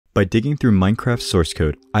By digging through Minecraft's source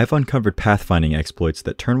code, I've uncovered pathfinding exploits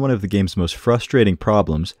that turn one of the game's most frustrating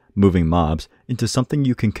problems, moving mobs, into something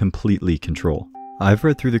you can completely control. I've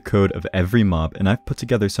read through the code of every mob and I've put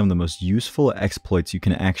together some of the most useful exploits you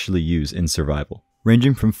can actually use in survival,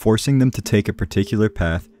 ranging from forcing them to take a particular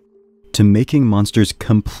path to making monsters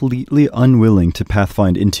completely unwilling to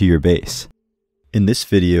pathfind into your base. In this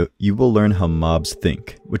video, you will learn how mobs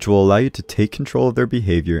think, which will allow you to take control of their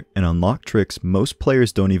behavior and unlock tricks most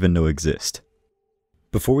players don't even know exist.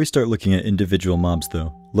 Before we start looking at individual mobs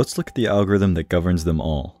though, let's look at the algorithm that governs them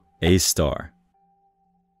all, A*.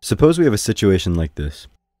 Suppose we have a situation like this.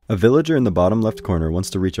 A villager in the bottom left corner wants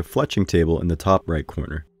to reach a fletching table in the top right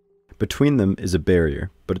corner. Between them is a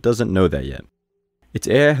barrier, but it doesn't know that yet. Its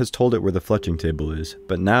AI has told it where the fletching table is,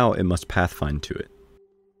 but now it must pathfind to it.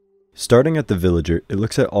 Starting at the villager, it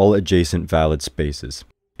looks at all adjacent valid spaces.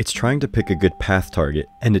 It's trying to pick a good path target,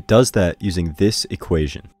 and it does that using this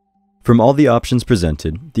equation. From all the options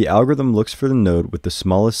presented, the algorithm looks for the node with the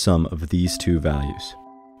smallest sum of these two values.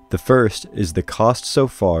 The first is the cost so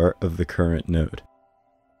far of the current node.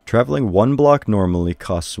 Traveling one block normally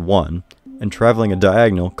costs 1, and traveling a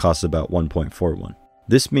diagonal costs about 1.41.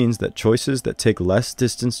 This means that choices that take less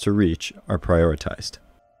distance to reach are prioritized.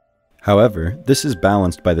 However, this is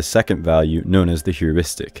balanced by the second value known as the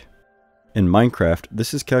heuristic. In Minecraft,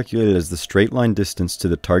 this is calculated as the straight line distance to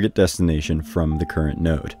the target destination from the current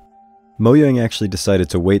node. Mojang actually decided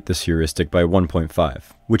to weight this heuristic by 1.5,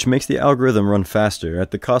 which makes the algorithm run faster at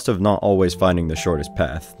the cost of not always finding the shortest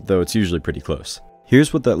path, though it's usually pretty close.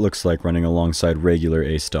 Here's what that looks like running alongside regular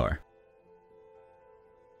A*.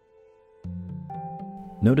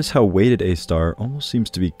 Notice how weighted A* almost seems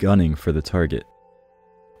to be gunning for the target,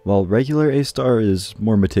 while regular A* is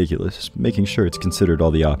more meticulous, making sure it's considered all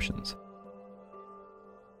the options.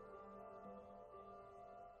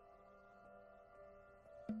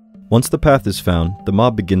 Once the path is found, the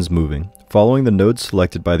mob begins moving, following the nodes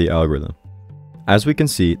selected by the algorithm. As we can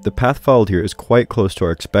see, the path followed here is quite close to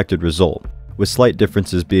our expected result, with slight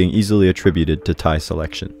differences being easily attributed to tie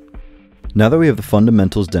selection. Now that we have the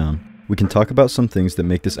fundamentals down, we can talk about some things that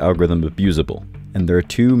make this algorithm abusable, and there are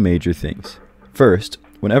two major things. First,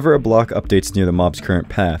 whenever a block updates near the mob's current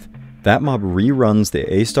path, that mob reruns the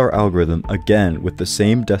A* algorithm again with the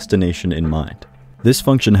same destination in mind. This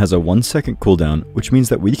function has a 1-second cooldown, which means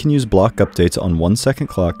that we can use block updates on 1-second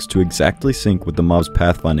clocks to exactly sync with the mob's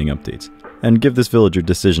pathfinding updates, and give this villager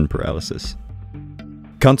decision paralysis.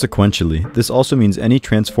 Consequentially, this also means any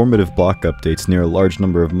transformative block updates near a large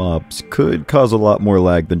number of mobs could cause a lot more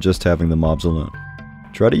lag than just having the mobs alone.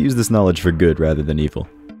 Try to use this knowledge for good rather than evil.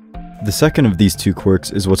 The second of these two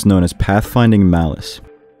quirks is what's known as pathfinding malus.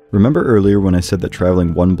 Remember earlier when I said that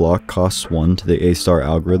traveling one block costs 1 to the A*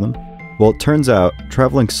 algorithm? Well, it turns out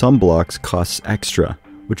traveling some blocks costs extra,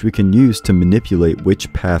 which we can use to manipulate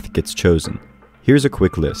which path gets chosen. Here's a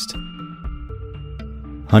quick list.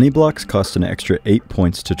 Honey blocks cost an extra 8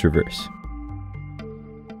 points to traverse.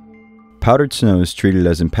 Powdered snow is treated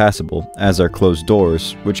as impassable, as are closed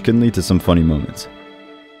doors, which can lead to some funny moments.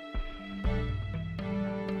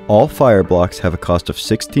 All fire blocks have a cost of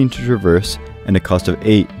 16 to traverse and a cost of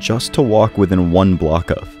 8 just to walk within 1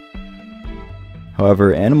 block of.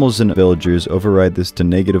 However, animals and villagers override this to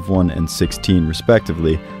 -1 and 16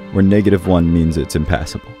 respectively, where -1 means it's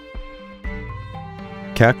impassable.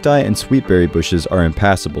 Cacti and sweetberry bushes are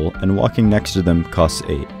impassable, and walking next to them costs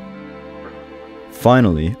 8.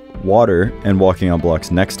 Finally, water and walking on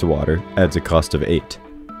blocks next to water adds a cost of 8.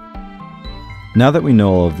 Now that we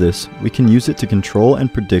know all of this, we can use it to control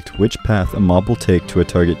and predict which path a mob will take to a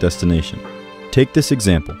target destination. Take this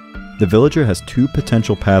example. The villager has 2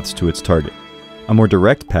 potential paths to its target. A more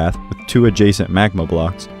direct path with 2 adjacent magma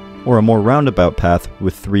blocks, or a more roundabout path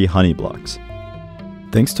with 3 honey blocks.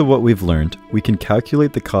 Thanks to what we've learned, we can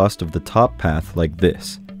calculate the cost of the top path like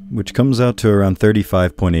this, which comes out to around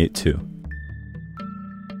 35.82.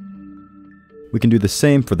 We can do the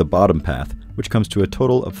same for the bottom path, which comes to a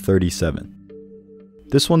total of 37.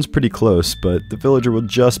 This one's pretty close, but the villager will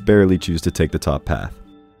just barely choose to take the top path.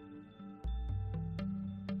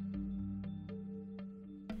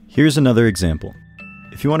 Here's another example.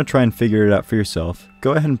 If you want to try and figure it out for yourself,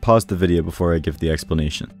 go ahead and pause the video before I give the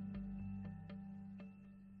explanation.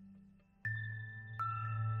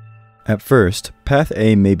 At first, path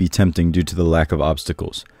A may be tempting due to the lack of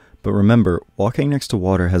obstacles, but remember, walking next to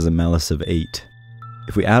water has a malus of 8.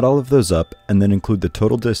 If we add all of those up, and then include the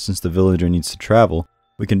total distance the villager needs to travel,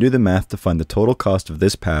 we can do the math to find the total cost of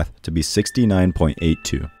this path to be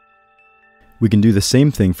 69.82. We can do the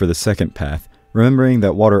same thing for the second path, remembering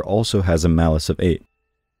that water also has a malus of 8.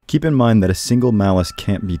 Keep in mind that a single malus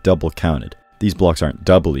can't be double counted, these blocks aren't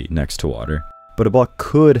doubly next to water, but a block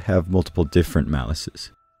could have multiple different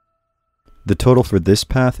maluses. The total for this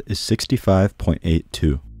path is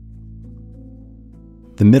 65.82.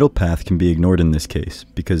 The middle path can be ignored in this case,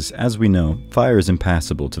 because as we know, fire is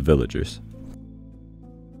impassable to villagers.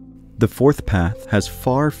 The fourth path has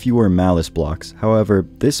far fewer malus blocks, however,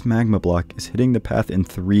 this magma block is hitting the path in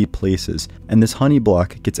 3 places, and this honey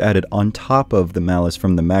block gets added on top of the malus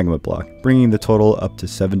from the magma block, bringing the total up to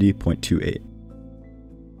 70.28.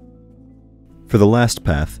 For the last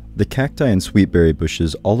path, the cacti and sweetberry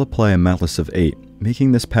bushes all apply a malus of 8,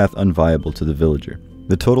 making this path unviable to the villager.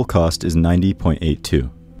 The total cost is 90.82.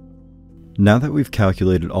 Now that we've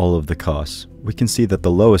calculated all of the costs, we can see that the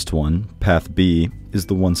lowest one, path B, is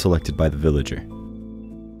the one selected by the villager.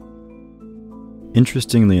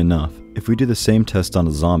 Interestingly enough, if we do the same test on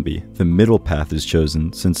a zombie, the middle path is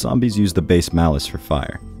chosen since zombies use the base malus for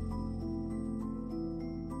fire.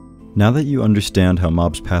 Now that you understand how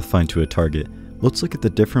mobs pathfind to a target, let's look at the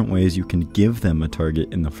different ways you can give them a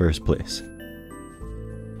target in the first place.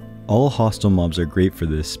 All hostile mobs are great for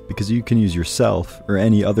this because you can use yourself or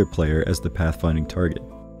any other player as the pathfinding target.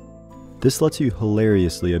 This lets you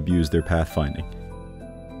hilariously abuse their pathfinding.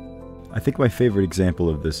 I think my favorite example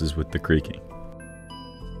of this is with the creaking.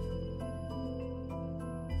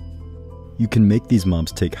 You can make these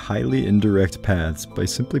mobs take highly indirect paths by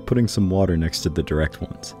simply putting some water next to the direct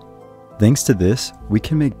ones. Thanks to this, we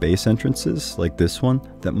can make base entrances, like this one,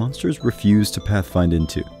 that monsters refuse to pathfind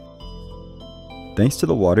into. Thanks to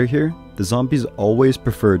the water here, the zombies always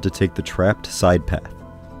preferred to take the trapped side path.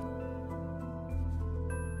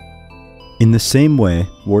 In the same way,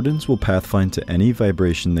 wardens will pathfind to any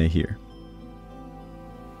vibration they hear.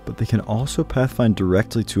 But they can also pathfind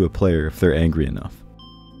directly to a player if they're angry enough.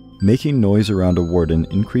 Making noise around a warden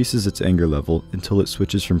increases its anger level until it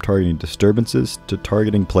switches from targeting disturbances to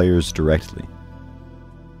targeting players directly.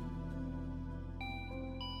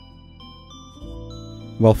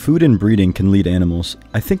 While food and breeding can lead animals,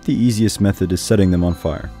 I think the easiest method is setting them on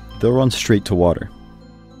fire. They'll run straight to water.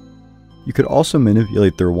 You could also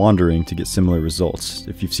manipulate their wandering to get similar results,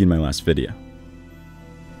 if you've seen my last video.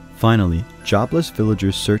 Finally, jobless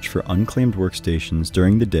villagers search for unclaimed workstations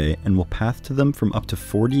during the day and will path to them from up to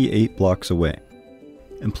 48 blocks away.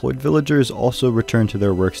 Employed villagers also return to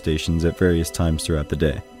their workstations at various times throughout the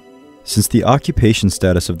day. Since the occupation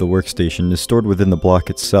status of the workstation is stored within the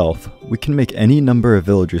block itself, we can make any number of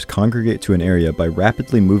villagers congregate to an area by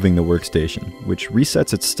rapidly moving the workstation, which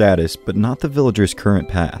resets its status but not the villager's current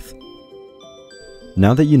path.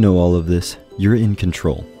 Now that you know all of this, you're in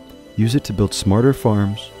control. Use it to build smarter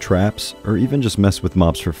farms, traps, or even just mess with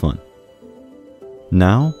mobs for fun.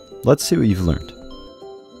 Now, let's see what you've learned.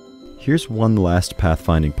 Here's one last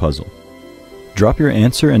pathfinding puzzle. Drop your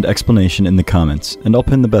answer and explanation in the comments, and I'll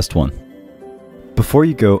pin the best one. Before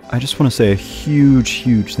you go, I just want to say a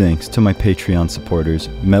huge thanks to my Patreon supporters,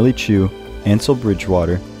 Melly Chew, Ansel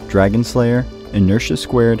Bridgewater, Dragonslayer, Inertia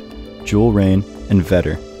Squared, Jewel Rain, and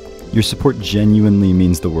Vetter. Your support genuinely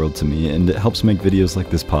means the world to me, and it helps make videos like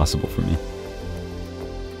this possible for me.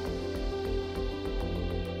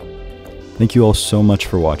 Thank you all so much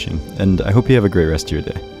for watching, and I hope you have a great rest of your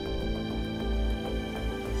day.